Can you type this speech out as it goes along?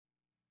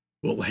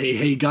Well,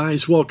 hey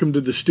guys, welcome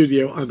to the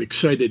studio. I'm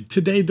excited.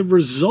 Today, the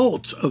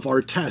results of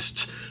our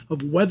tests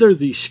of whether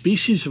the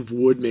species of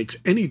wood makes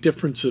any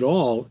difference at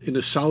all in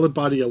a solid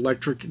body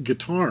electric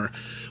guitar.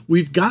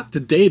 We've got the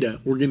data.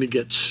 We're going to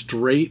get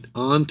straight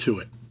onto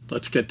it.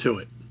 Let's get to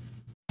it.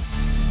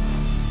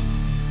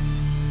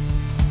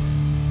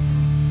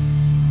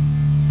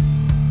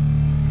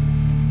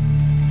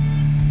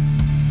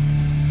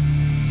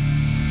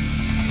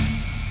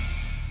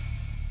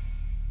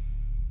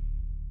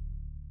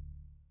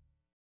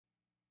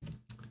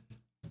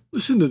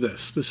 Listen to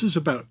this. This is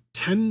about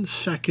 10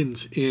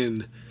 seconds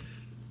in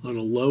on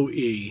a low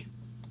E,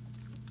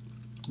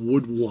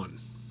 wood 1.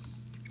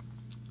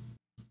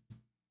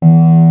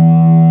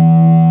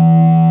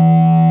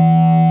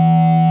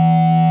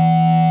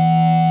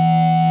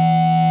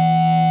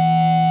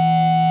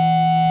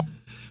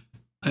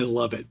 I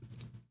love it.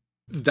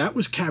 That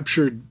was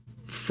captured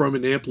from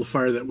an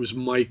amplifier that was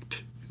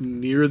mic'd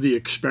near the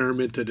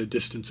experiment at a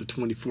distance of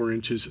 24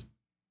 inches.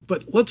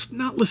 But let's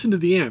not listen to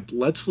the amp.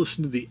 Let's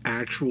listen to the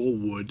actual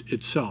wood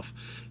itself.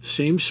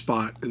 Same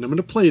spot, and I'm going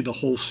to play the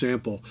whole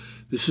sample.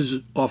 This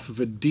is off of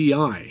a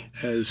DI,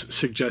 as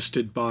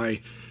suggested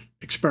by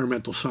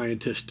experimental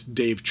scientist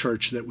Dave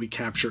Church, that we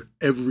capture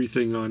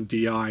everything on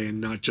DI and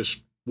not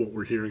just what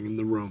we're hearing in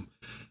the room.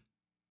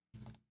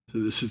 So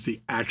this is the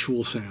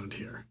actual sound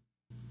here.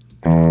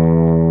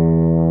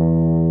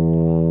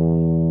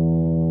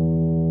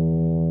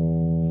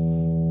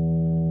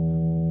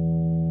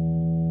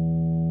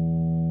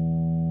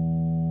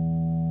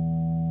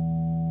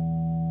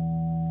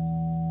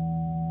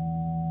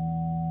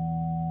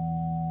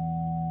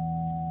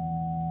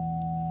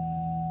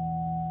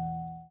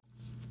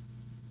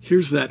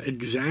 Here's that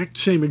exact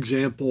same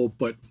example,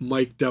 but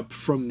mic'd up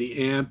from the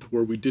amp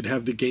where we did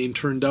have the gain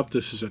turned up.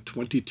 This is a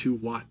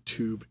 22-watt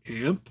tube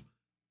amp.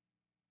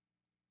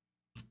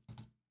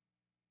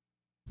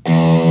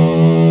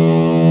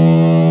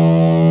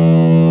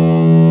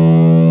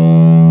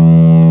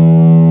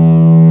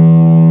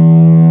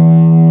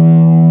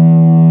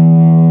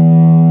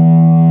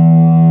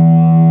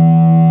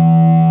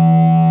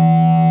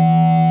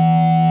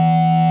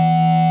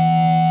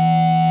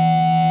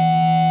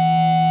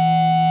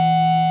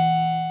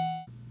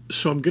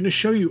 So I'm going to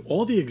show you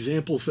all the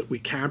examples that we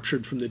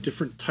captured from the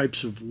different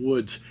types of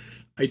woods.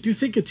 I do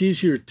think it's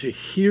easier to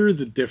hear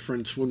the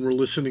difference when we're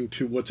listening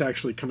to what's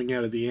actually coming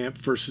out of the amp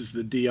versus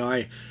the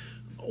DI,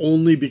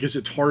 only because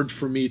it's hard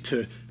for me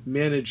to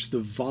manage the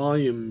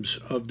volumes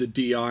of the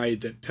DI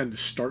that tend to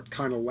start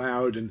kind of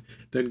loud and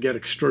then get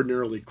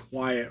extraordinarily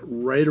quiet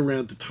right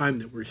around the time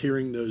that we're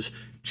hearing those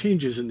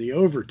changes in the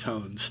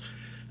overtones.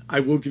 I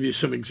will give you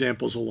some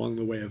examples along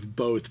the way of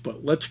both,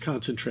 but let's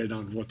concentrate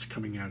on what's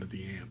coming out of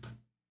the amp.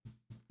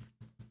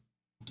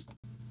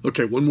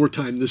 Okay, one more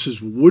time. This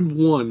is wood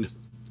 1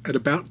 at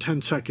about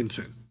 10 seconds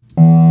in.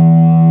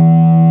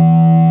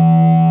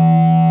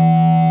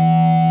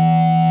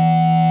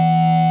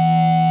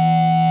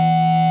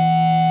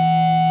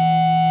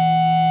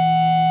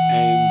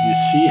 And you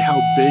see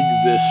how big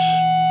this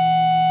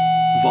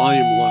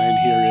volume line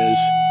here is.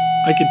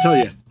 I can tell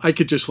you, I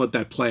could just let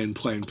that play and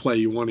play and play.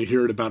 You want to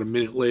hear it about a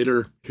minute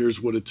later?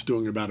 Here's what it's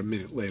doing about a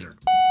minute later.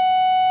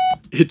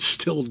 It's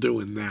still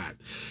doing that.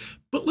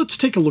 But let's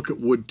take a look at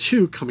wood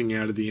 2 coming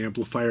out of the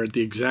amplifier at the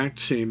exact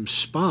same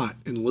spot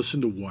and listen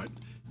to what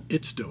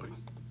it's doing.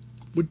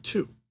 Wood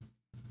 2.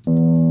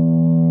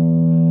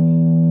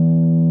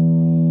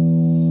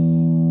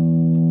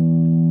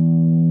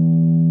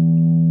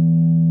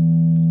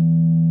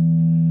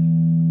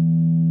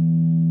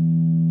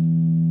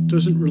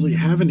 Doesn't really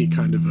have any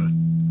kind of a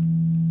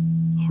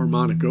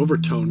harmonic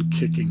overtone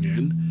kicking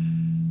in,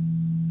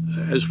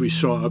 as we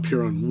saw up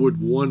here on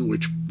wood 1,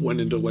 which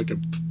went into like a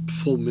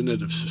full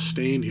minute of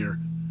sustain here.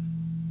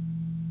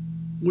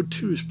 Wood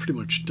 2 is pretty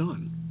much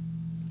done.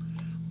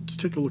 Let's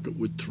take a look at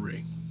wood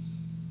 3.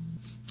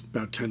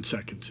 About 10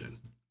 seconds in.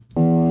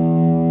 We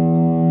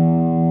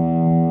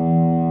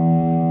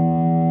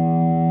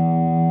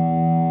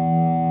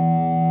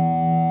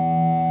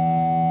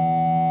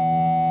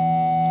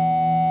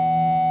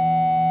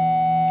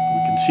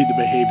can see the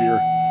behavior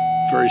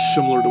very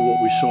similar to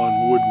what we saw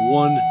in wood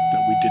 1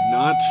 that we did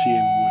not see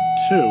in wood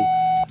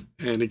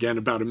 2. And again,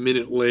 about a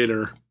minute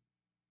later,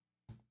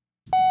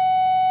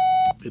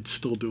 it's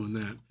still doing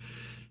that.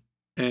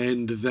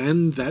 And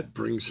then that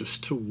brings us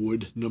to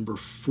wood number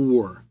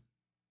 4.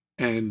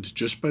 And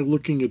just by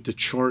looking at the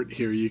chart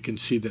here, you can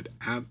see that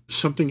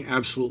something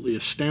absolutely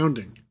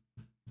astounding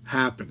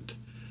happened.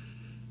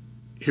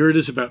 Here it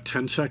is about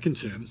 10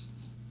 seconds in.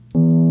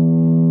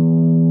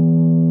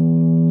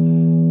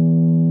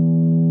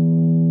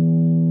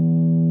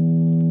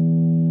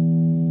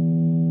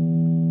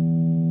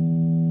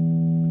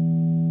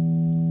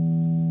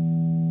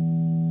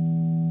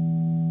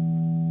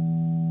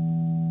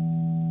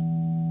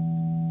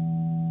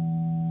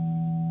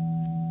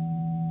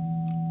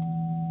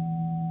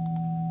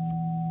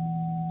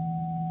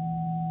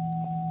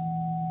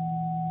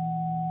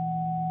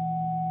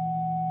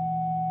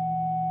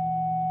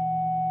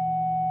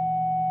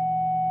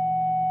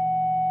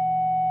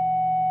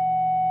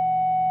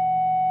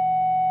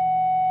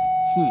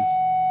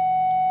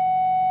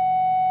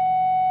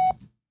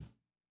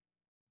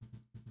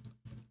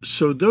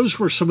 So those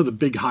were some of the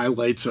big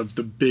highlights of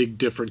the big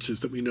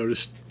differences that we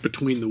noticed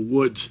between the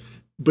woods.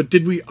 But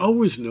did we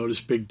always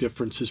notice big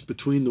differences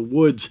between the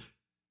woods?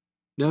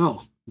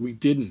 No, we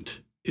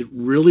didn't. It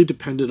really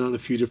depended on a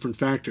few different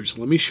factors.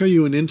 Let me show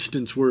you an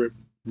instance where it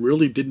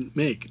really didn't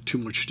make too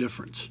much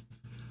difference.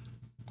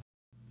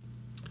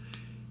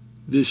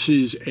 This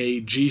is a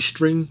G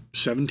string,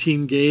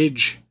 17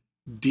 gauge,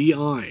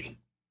 DI,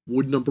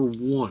 wood number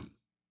 1.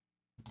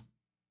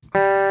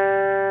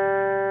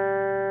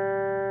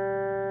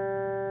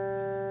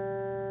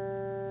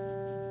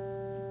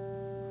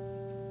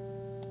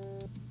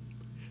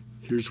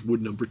 Here's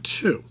wood number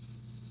 2.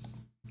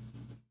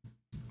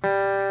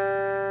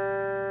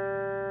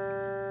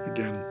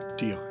 Again,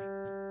 DI.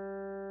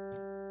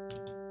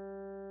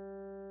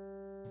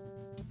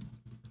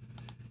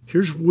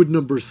 Here's wood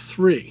number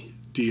 3,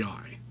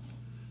 DI.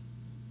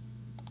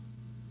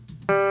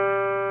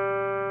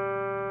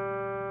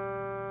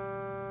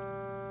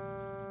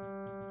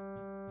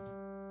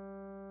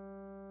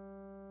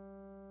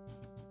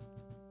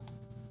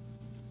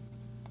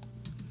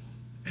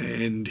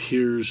 And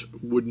here's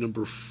wood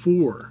number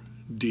 4,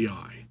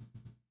 DI.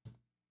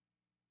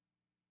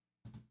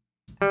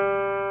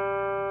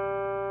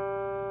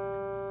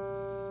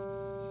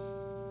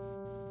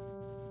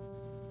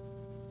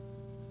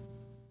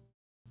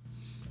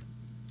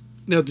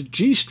 Now, the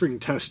G-string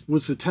test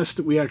was the test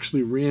that we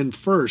actually ran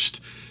first,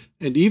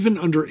 and even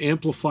under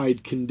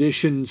amplified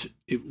conditions,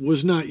 it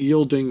was not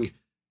yielding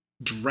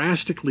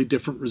drastically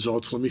different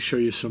results. Let me show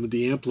you some of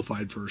the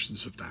amplified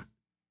versions of that.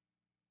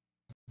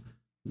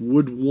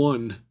 Wood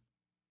 1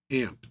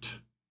 amped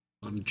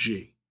on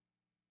G.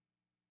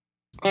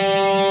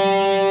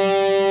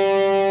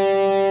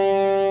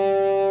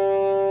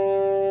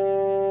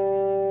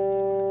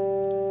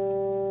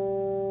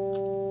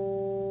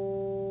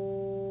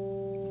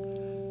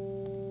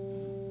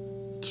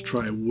 Let's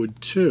try wood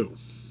 2.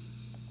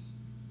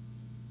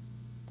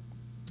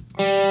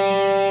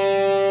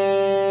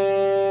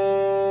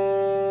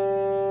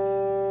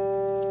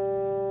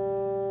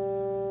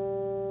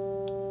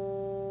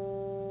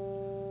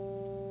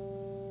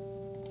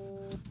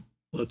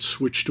 Let's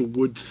switch to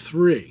wood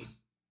 3.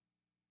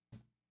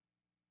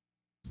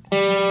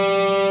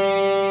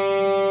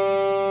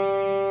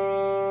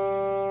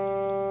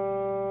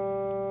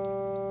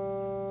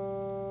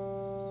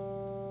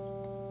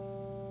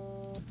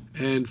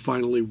 And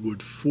finally,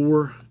 wood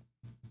 4.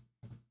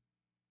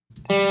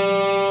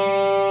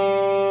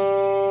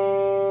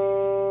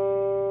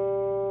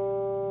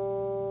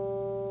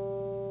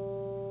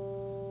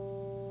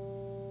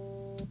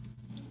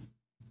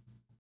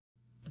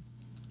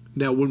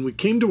 Now, when we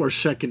came to our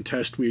second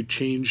test, we had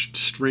changed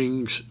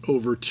strings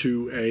over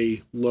to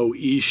a low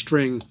E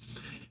string.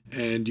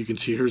 And you can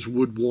see here's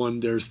wood 1,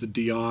 there's the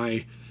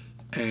DI.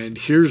 And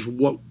here's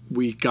what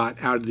we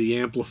got out of the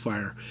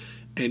amplifier.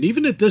 And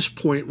even at this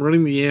point,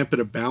 running the amp at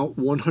about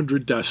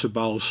 100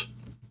 decibels,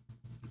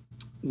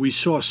 we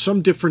saw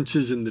some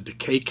differences in the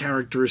decay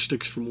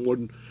characteristics from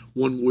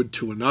one wood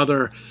to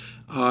another.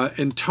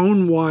 And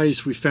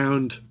tone-wise, we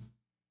found,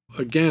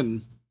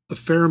 again, a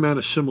fair amount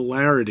of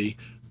similarity,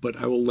 but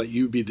I will let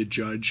you be the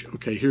judge.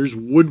 Okay, here's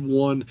wood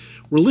 1.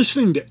 We're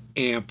listening to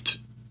amped.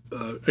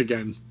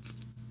 Again,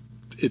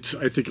 it's,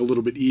 I think, a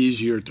little bit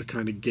easier to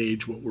kind of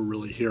gauge what we're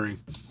really hearing.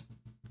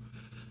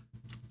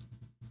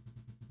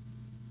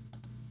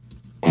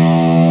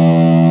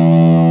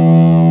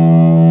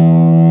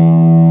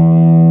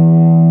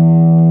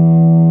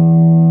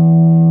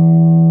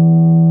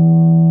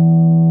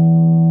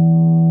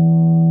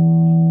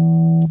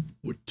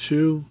 Wood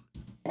 2.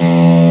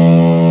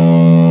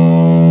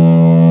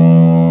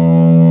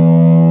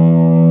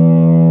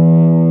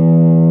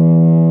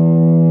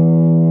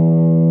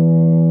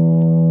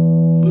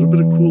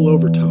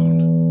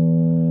 Overtone.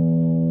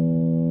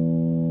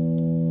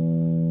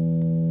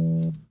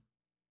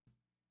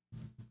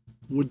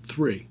 Wood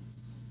 3.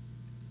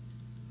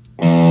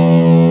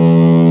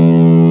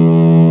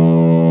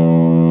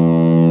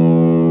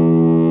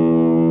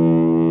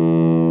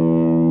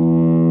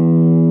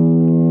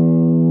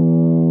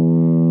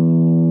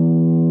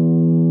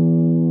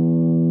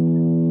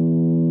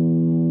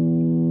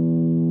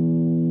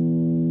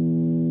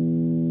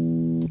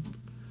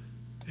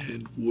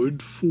 And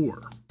wood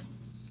 4.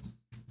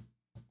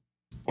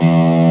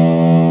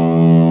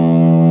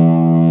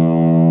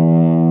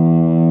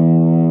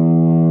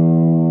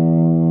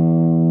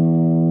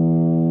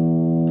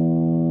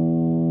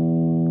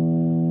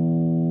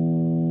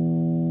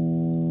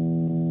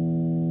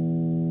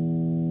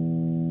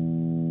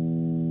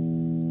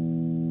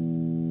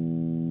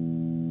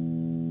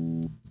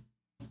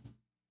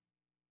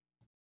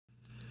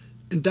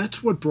 And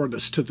that's what brought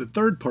us to the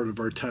third part of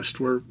our test,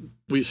 where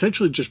we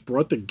essentially just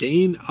brought the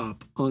gain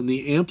up on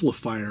the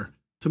amplifier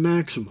to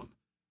maximum.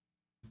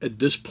 At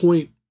this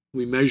point,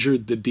 we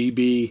measured the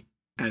dB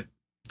at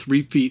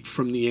 3 feet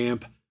from the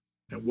amp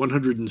at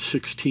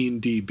 116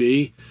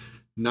 dB.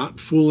 Not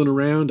fooling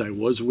around. I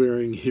was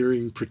wearing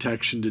hearing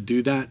protection to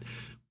do that.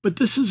 but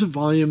this is a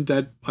volume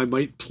that I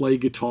might play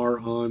guitar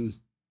on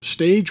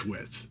stage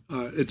with.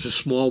 It's a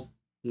small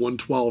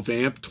 112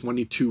 amp,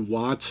 22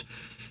 watts.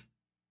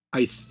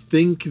 I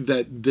think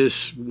that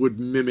this would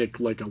mimic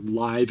like a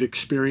live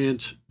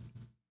experience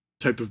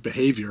type of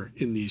behavior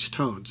in these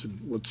tones.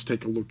 And let's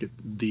take a look at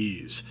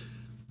these.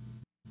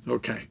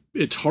 Okay,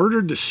 it's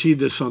harder to see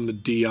this on the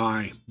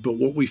DI, but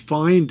what we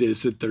find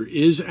is that there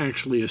is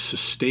actually a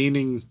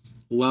sustaining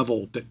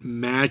level that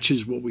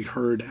matches what we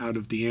heard out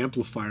of the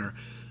amplifier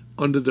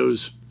under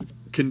those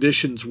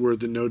conditions where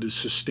the note is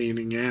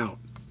sustaining out.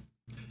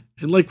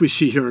 And like we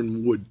see here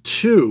in Wood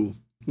 2,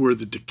 where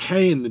the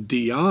decay in the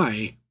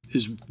DI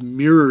is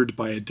mirrored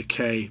by a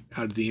decay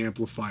out of the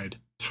amplified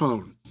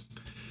tone.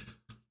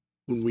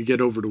 When we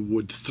get over to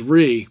Wood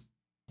 3,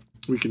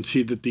 we can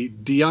see that the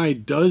DI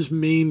does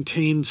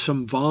maintain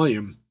some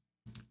volume,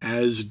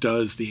 as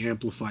does the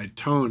amplified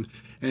tone,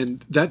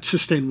 and that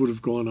sustain would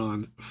have gone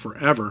on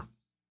forever.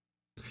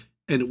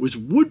 And it was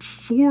Wood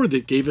 4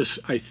 that gave us,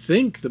 I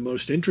think, the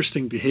most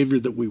interesting behavior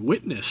that we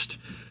witnessed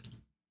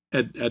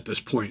at this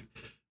point,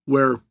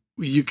 where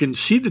you can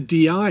see the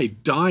DI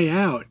die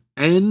out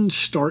and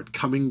start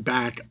coming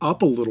back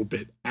up a little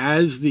bit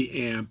as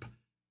the amp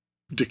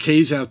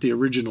decays out the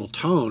original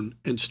tone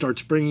and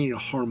starts bringing a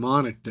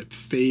harmonic that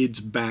fades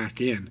back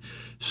in.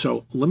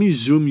 So let me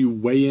zoom you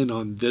way in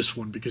on this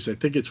one, because I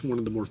think it's one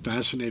of the more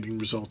fascinating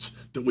results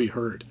that we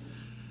heard.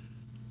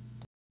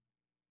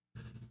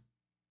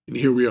 And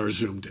here we are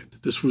zoomed in.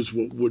 This was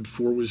what Wood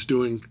 4 was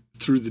doing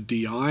through the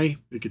DI.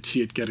 You could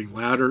see it getting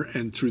louder,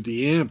 and through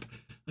the amp,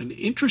 an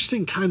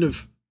interesting kind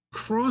of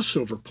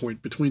crossover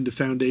point between the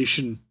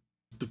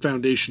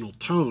foundational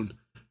tone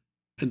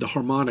and the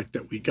harmonic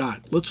that we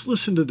got. Let's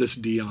listen to this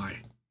DI.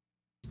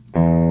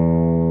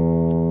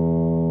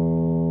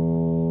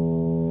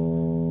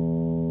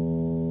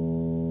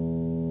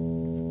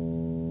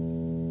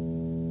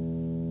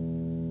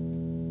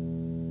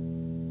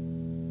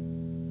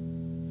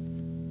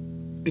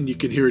 And you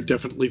can hear it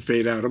definitely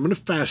fade out. I'm going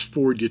to fast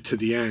forward you to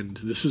the end.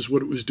 This is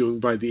what it was doing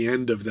by the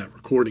end of that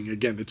recording.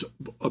 Again, it's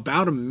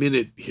about a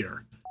minute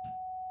here.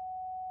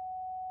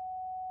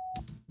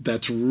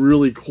 That's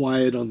really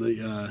quiet on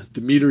the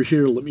meter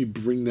here. Let me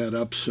bring that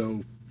up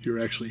so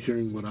you're actually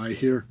hearing what I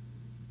hear.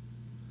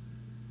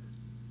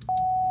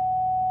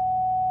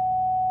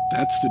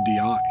 That's the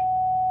DI.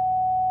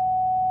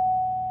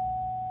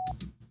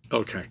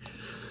 Okay.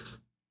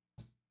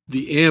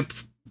 The amp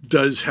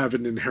does have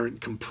an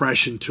inherent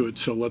compression to it,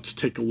 so let's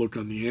take a look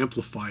on the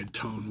amplified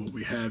tone, what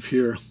we have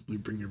here. Let me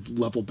bring your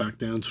level back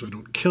down so I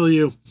don't kill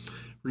you.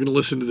 We're going to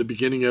listen to the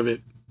beginning of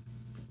it.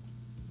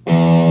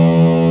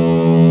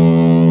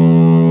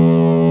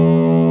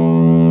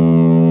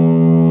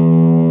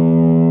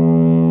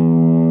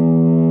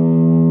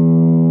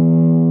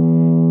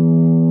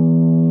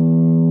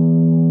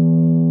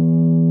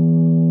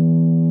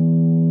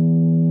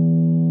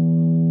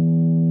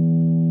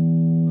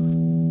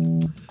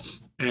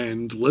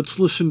 Let's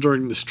listen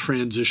during this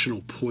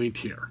transitional point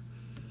here.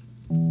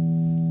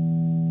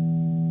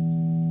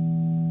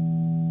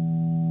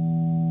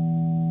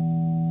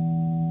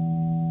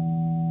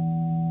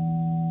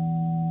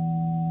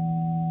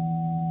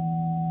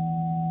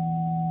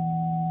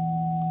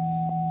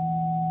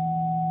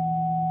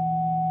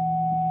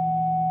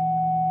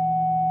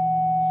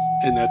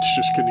 And that's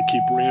just going to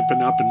keep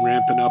ramping up and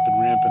ramping up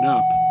and ramping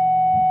up.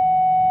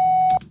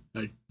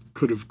 I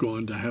could have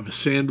gone to have a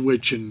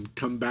sandwich and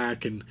come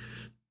back, and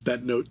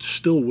that note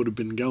still would have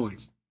been going.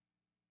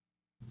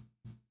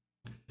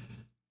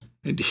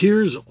 And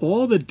here's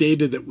all the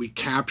data that we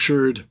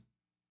captured.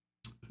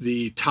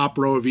 The top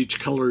row of each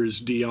color is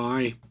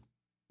DI.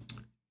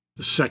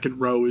 The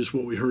second row is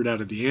what we heard out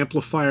of the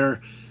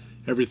amplifier.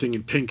 Everything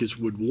in pink is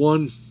Wood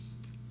 1.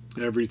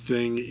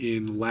 Everything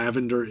in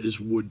lavender is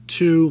Wood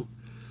 2.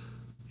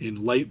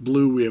 In light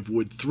blue, we have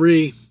Wood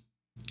 3.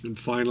 And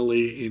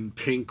finally, in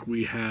pink,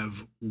 we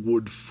have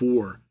Wood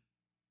 4.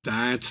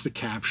 That's the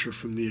capture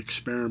from the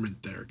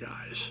experiment there,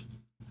 guys.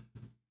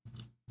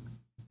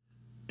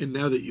 And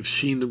now that you've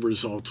seen the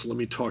results, let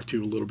me talk to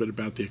you a little bit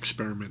about the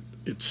experiment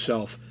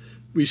itself.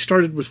 We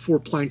started with 4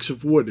 planks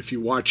of wood. If you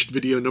watched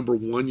video number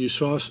 1, you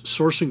saw us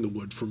sourcing the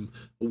wood from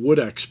a wood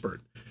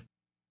expert.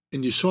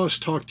 And you saw us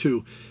talk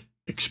to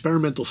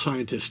experimental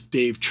scientist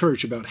Dave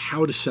Church about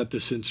how to set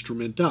this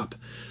instrument up.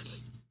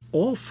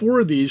 All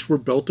 4 of these were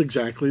built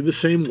exactly the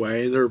same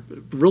way. They're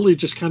really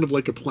just kind of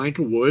like a plank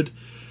of wood,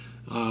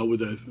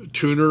 with a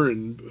tuner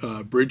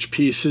and bridge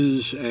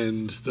pieces,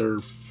 and they're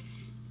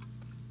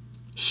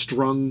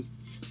strung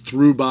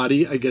through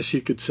body, I guess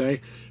you could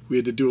say. We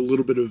had to do a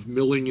little bit of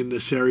milling in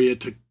this area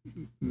to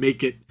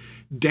make it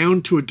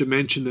down to a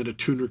dimension that a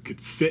tuner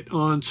could fit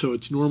on. So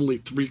it's normally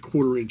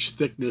 3/4 inch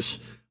thickness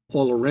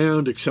all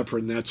around, except for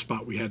in that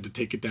spot we had to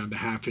take it down to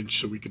 1/2 inch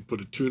so we could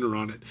put a tuner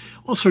on it.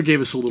 Also gave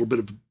us a little bit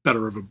of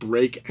better of a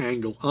break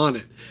angle on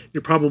it.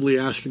 You're probably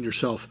asking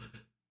yourself,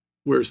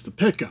 where's the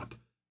pickup?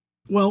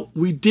 Well,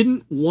 we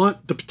didn't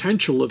want the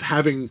potential of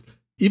having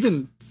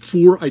even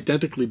 4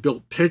 identically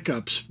built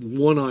pickups,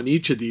 one on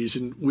each of these,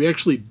 and we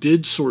actually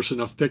did source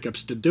enough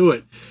pickups to do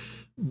it.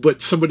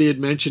 But somebody had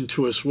mentioned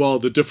to us, well,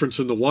 the difference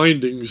in the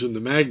windings and the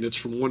magnets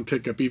from one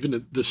pickup, even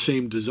at the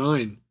same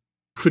design,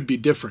 could be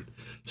different.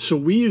 So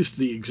we used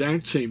the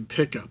exact same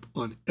pickup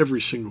on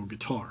every single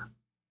guitar.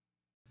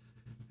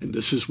 And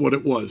this is what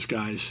it was,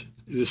 guys.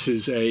 This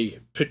is a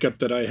pickup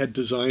that I had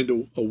designed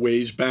a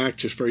ways back,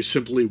 just very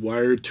simply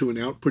wired to an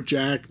output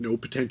jack, no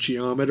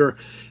potentiometer.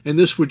 And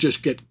this would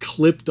just get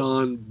clipped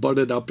on,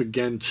 butted up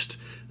against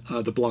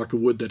the block of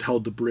wood that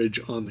held the bridge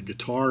on the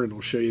guitar. And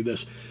I'll show you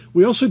this.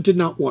 We also did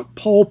not want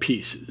pole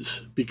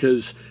pieces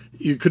because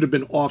you could have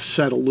been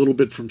offset a little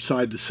bit from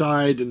side to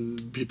side,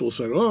 and people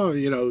said, oh,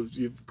 you know,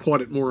 you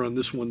caught it more on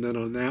this one than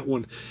on that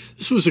one.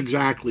 This was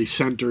exactly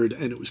centered,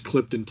 and it was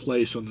clipped in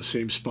place on the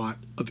same spot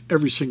of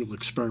every single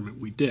experiment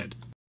we did.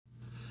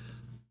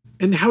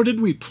 And how did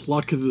we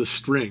pluck the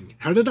string?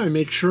 How did I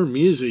make sure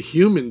me as a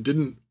human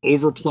didn't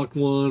overpluck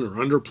one or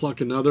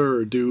underpluck another,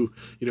 or do,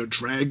 you know,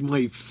 drag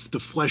the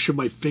flesh of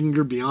my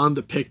finger beyond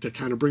the pick to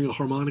kind of bring a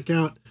harmonic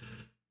out?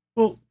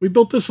 Well, we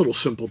built this little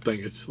simple thing.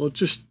 It's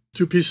just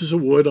two pieces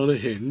of wood on a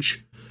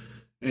hinge,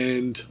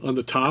 and on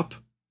the top,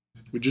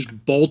 we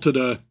just bolted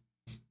a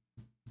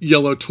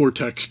yellow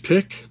Tortex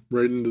pick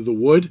right into the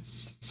wood,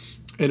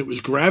 and it was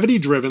gravity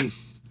driven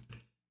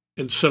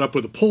and set up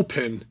with a pull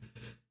pin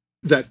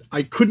that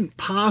I couldn't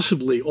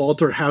possibly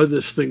alter how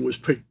this thing was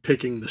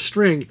picking the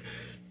string,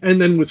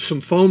 and then with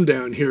some foam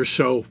down here,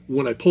 so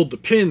when I pulled the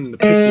pin, the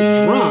pick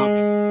would drop,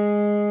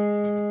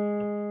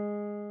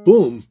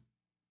 boom,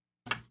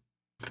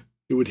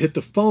 it would hit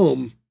the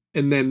foam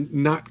and then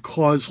not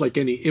cause like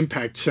any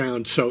impact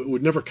sound, so it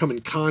would never come in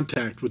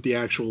contact with the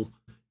actual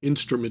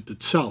instrument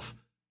itself.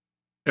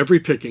 Every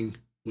picking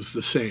was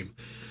the same.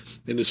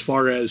 And as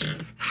far as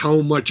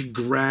how much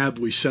grab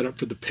we set up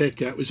for the pick,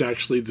 that was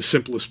actually the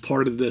simplest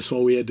part of this.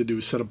 All we had to do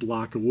was set a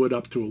block of wood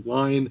up to a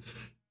line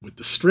with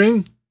the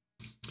string,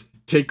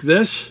 take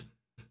this,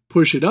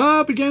 push it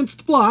up against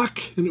the block,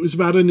 and it was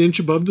about an inch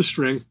above the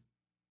string,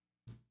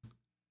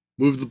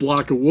 move the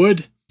block of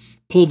wood,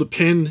 pull the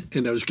pin,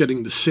 and I was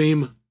getting the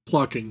same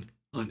plucking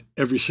on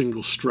every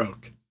single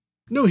stroke.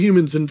 No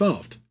humans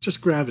involved, just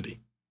gravity.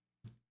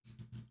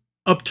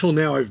 Up till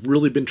now, I've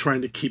really been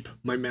trying to keep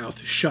my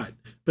mouth shut.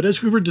 But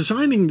as we were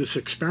designing this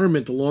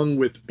experiment along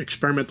with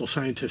experimental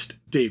scientist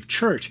Dave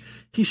Church,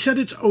 he said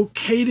it's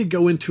okay to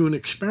go into an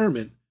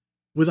experiment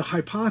with a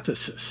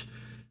hypothesis.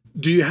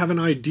 Do you have an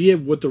idea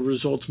of what the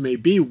results may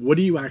be? What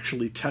are you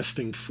actually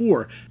testing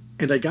for?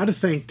 And I got to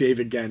thank Dave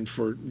again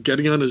for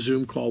getting on a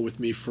Zoom call with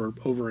me for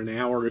over an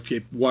hour. If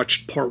you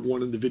watched part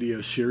 1 of the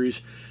video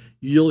series,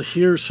 you'll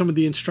hear some of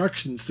the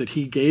instructions that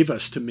he gave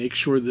us to make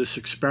sure this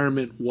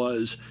experiment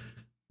was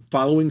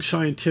following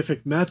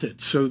scientific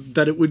methods so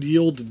that it would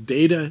yield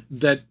data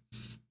that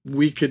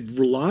we could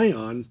rely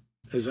on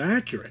as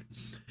accurate.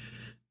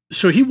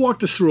 So he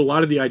walked us through a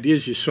lot of the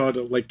ideas you saw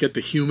to like get the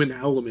human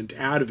element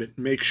out of it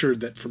and make sure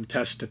that from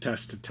test to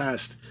test to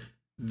test,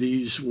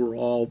 these were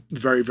all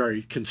very,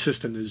 very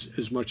consistent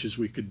as much as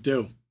we could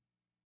do.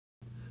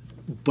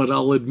 But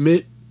I'll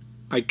admit,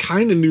 I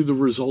kind of knew the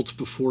results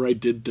before I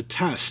did the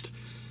test.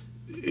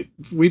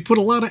 We put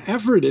a lot of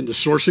effort into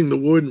sourcing the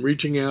wood and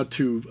reaching out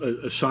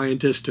to a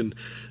scientist, and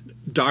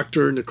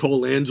Dr.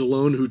 Nicole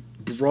Anzalone, who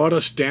brought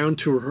us down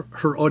to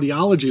her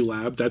audiology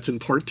lab. That's in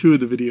part 2 of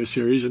the video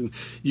series, and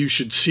you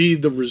should see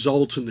the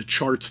results and the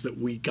charts that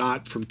we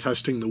got from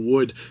testing the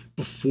wood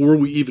before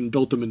we even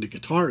built them into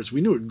guitars.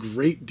 We knew a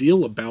great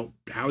deal about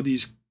how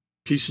these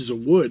pieces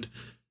of wood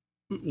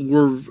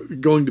were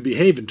going to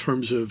behave in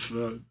terms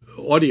of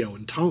audio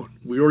and tone.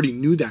 We already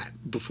knew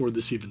that before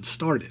this even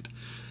started.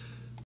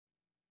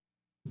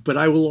 But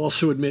I will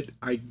also admit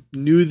I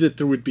knew that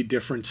there would be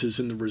differences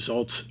in the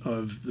results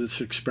of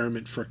this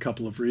experiment for a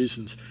couple of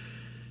reasons.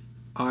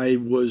 I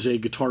was a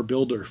guitar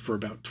builder for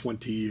about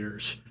 20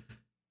 years.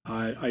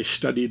 I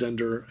studied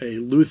under a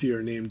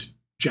luthier named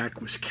Jack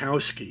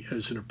Wiskowski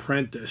as an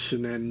apprentice,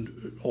 and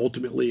then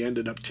ultimately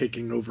ended up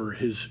taking over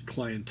his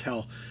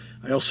clientele.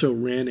 I also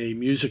ran a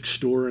music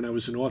store, and I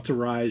was an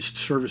authorized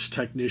service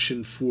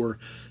technician for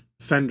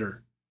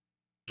Fender,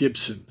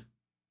 Gibson,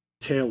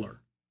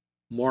 Taylor,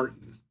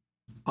 Martin,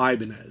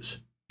 Ibanez,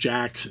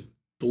 Jackson.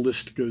 The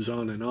list goes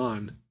on and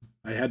on.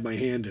 I had my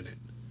hand in it.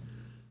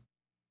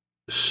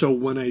 So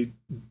when I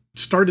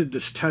started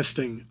this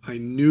testing, I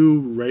knew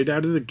right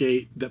out of the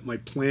gate that my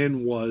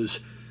plan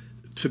was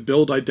to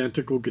build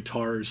identical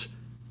guitars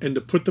and to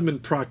put them in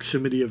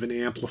proximity of an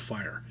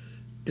amplifier.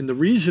 And the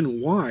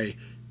reason why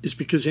is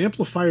because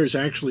amplifiers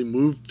actually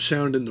move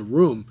sound in the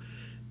room,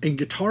 and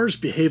guitars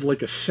behave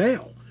like a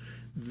sail.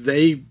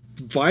 They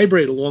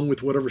vibrate along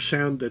with whatever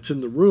sound that's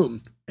in the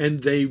room,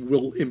 and they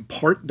will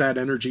impart that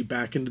energy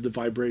back into the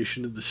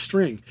vibration of the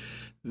string.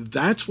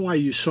 That's why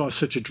you saw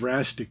such a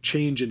drastic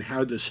change in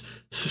how this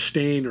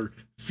sustain or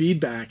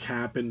feedback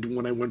happened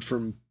when I went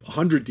from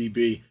 100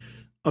 dB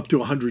up to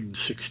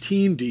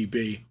 116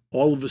 dB.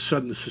 All of a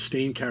sudden, the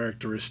sustain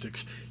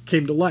characteristics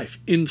came to life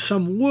in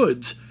some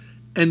woods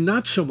and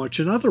not so much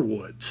in other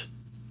woods.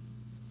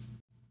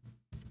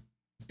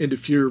 And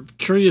if you're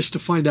curious to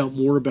find out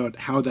more about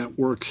how that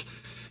works,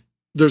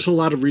 There's a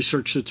lot of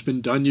research that's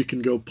been done. You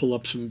can go pull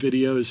up some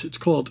videos. It's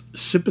called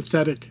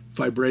sympathetic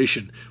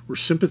vibration or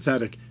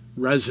sympathetic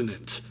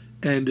resonance.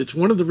 And it's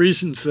one of the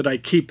reasons that I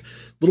keep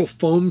little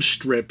foam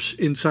strips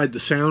inside the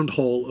sound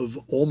hole of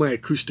all my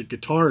acoustic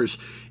guitars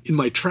in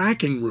my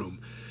tracking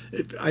room.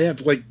 I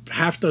have like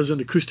half dozen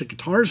acoustic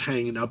guitars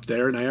hanging up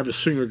there, and I have a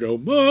singer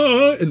go,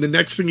 "Ah," and the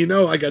next thing you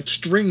know, I got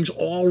strings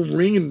all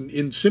ringing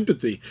in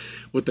sympathy,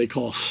 what they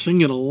call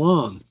singing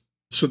along.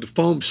 So the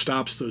foam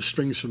stops those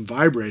strings from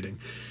vibrating.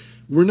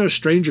 We're no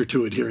stranger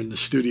to it here in the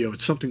studio.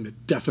 It's something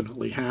that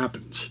definitely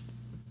happens.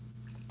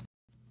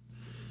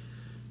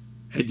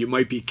 And you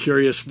might be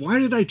curious, why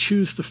did I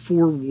choose the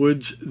 4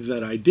 woods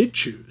that I did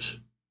choose?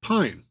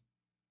 Pine,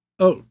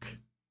 oak,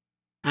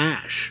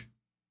 ash,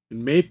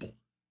 and maple.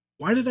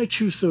 Why did I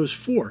choose those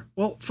 4?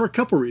 Well, for a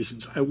couple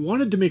reasons. I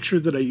wanted to make sure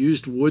that I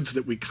used woods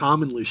that we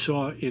commonly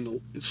saw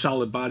in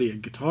solid body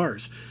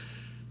guitars.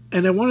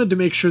 And I wanted to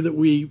make sure that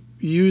we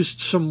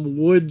used some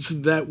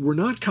woods that were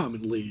not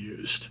commonly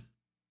used.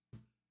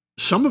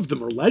 Some of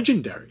them are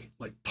legendary,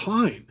 like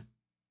pine.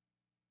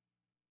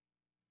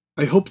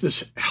 I hope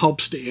this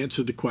helps to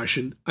answer the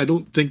question. I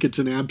don't think it's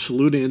an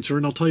absolute answer,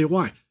 and I'll tell you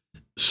why.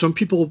 Some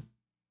people,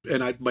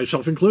 and I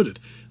myself included,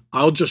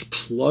 I'll just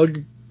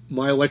plug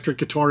my electric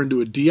guitar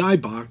into a DI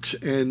box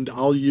and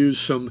I'll use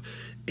some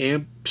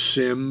amp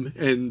sim,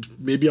 and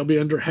maybe I'll be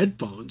under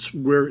headphones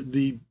where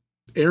the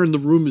air in the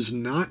room is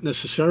not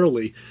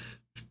necessarily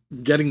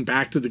getting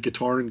back to the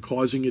guitar and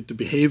causing it to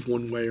behave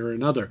one way or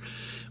another.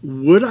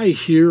 Would I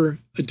hear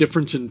a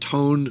difference in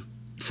tone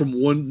from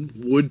one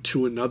wood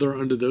to another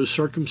under those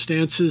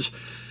circumstances?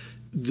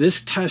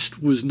 This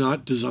test was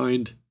not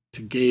designed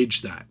to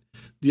gauge that.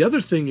 The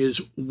other thing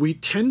is, we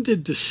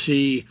tended to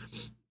see,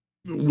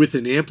 with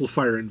an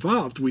amplifier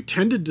involved, we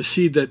tended to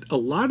see that a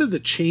lot of the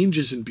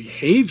changes in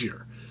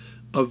behavior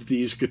of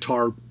these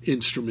guitar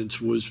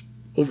instruments was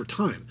over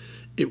time.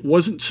 It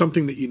wasn't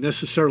something that you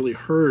necessarily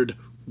heard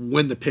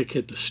when the pick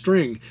hit the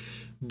string,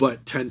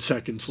 but 10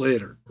 seconds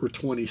later or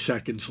 20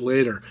 seconds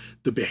later,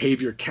 the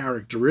behavior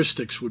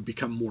characteristics would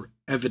become more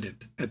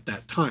evident at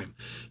that time.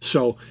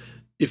 So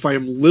if I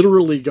am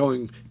literally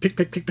going pick,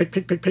 pick, pick, pick,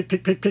 pick, pick, pick,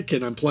 pick, pick, pick,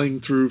 and I'm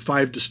playing through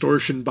 5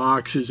 distortion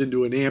boxes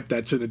into an amp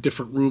that's in a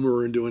different room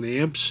or into an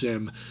amp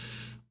sim,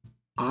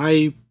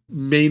 I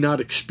may not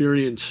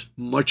experience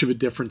much of a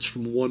difference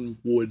from one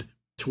wood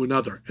to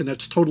another. And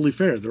that's totally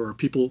fair. There are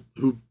people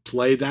who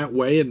play that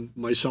way, and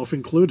myself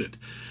included.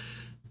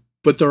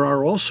 But there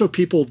are also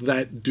people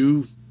that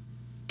do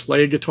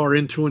play a guitar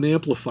into an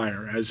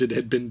amplifier, as it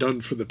had been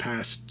done for the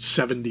past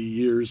 70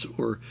 years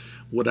or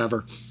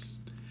whatever.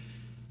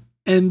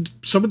 And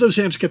some of those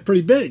amps get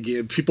pretty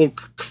big. People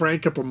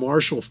crank up a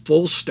Marshall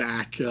full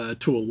stack to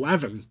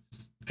 11,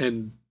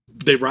 and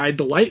they ride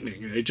the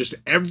lightning. They just,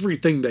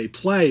 everything they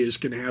play is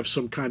going to have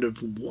some kind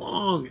of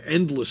long,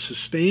 endless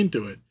sustain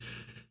to it.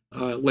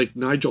 Like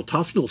Nigel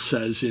Tufnell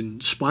says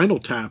in Spinal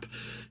Tap,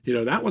 you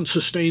know, that one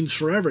sustains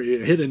forever. You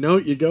hit a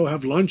note, you go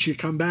have lunch, you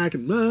come back,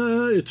 and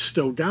it's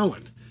still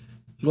going.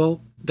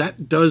 Well,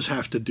 that does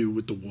have to do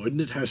with the wood,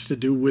 and it has to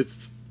do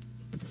with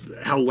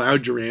how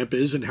loud your amp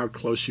is and how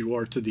close you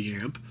are to the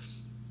amp.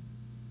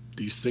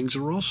 These things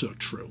are also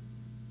true.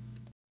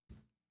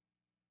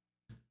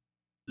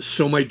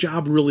 So my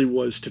job really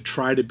was to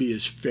try to be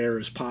as fair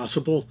as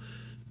possible,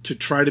 to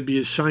try to be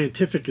as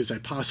scientific as I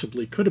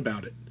possibly could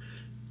about it,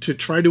 to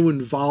try to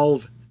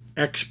involve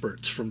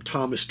experts, from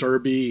Thomas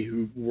Derby,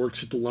 who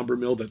works at the lumber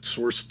mill that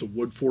sourced the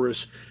wood for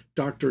us,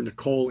 Dr.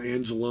 Nicole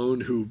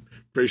Anzalone, who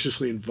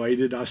graciously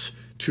invited us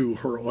to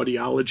her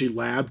audiology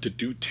lab to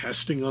do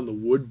testing on the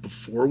wood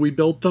before we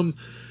built them.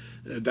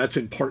 That's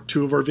in part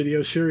 2 of our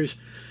video series.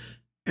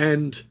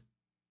 And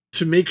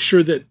to make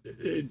sure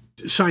that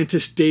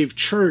scientist Dave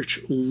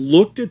Church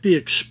looked at the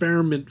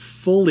experiment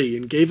fully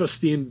and gave us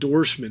the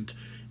endorsement.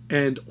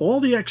 And all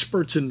the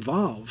experts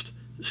involved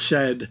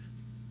said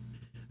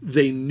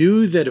they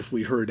knew that if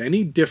we heard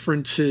any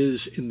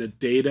differences in the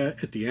data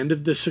at the end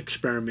of this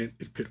experiment,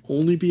 it could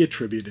only be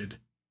attributed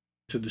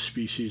to the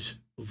species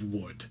of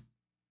wood.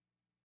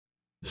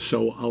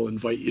 So I'll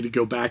invite you to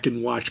go back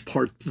and watch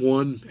part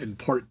 1 and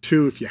part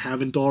 2 if you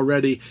haven't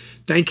already.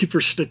 Thank you for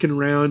sticking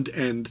around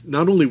and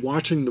not only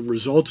watching the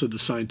results of the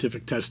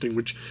scientific testing,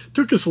 which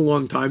took us a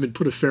long time and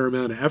put a fair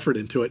amount of effort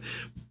into it,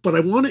 but I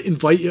want to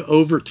invite you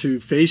over to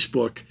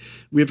Facebook.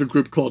 We have a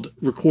group called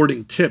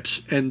Recording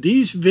Tips, and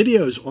these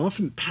videos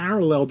often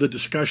parallel the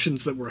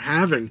discussions that we're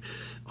having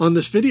on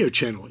this video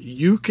channel.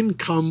 You can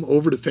come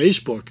over to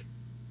Facebook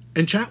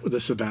and chat with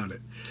us about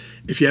it.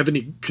 If you have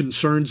any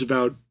concerns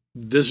about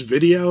this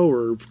video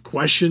or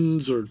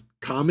questions or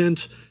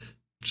comments,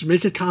 just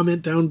make a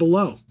comment down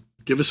below.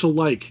 Give us a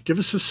like. Give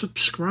us a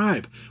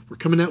subscribe. We're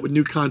coming out with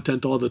new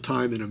content all the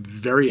time, and I'm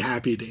very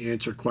happy to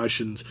answer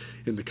questions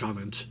in the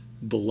comments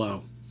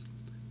below.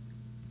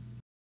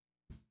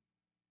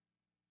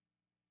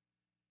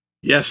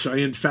 Yes, I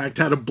in fact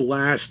had a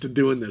blast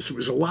doing this. It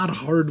was a lot of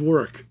hard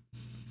work.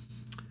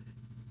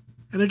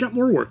 And I got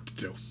more work to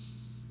do.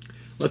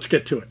 Let's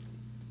get to it.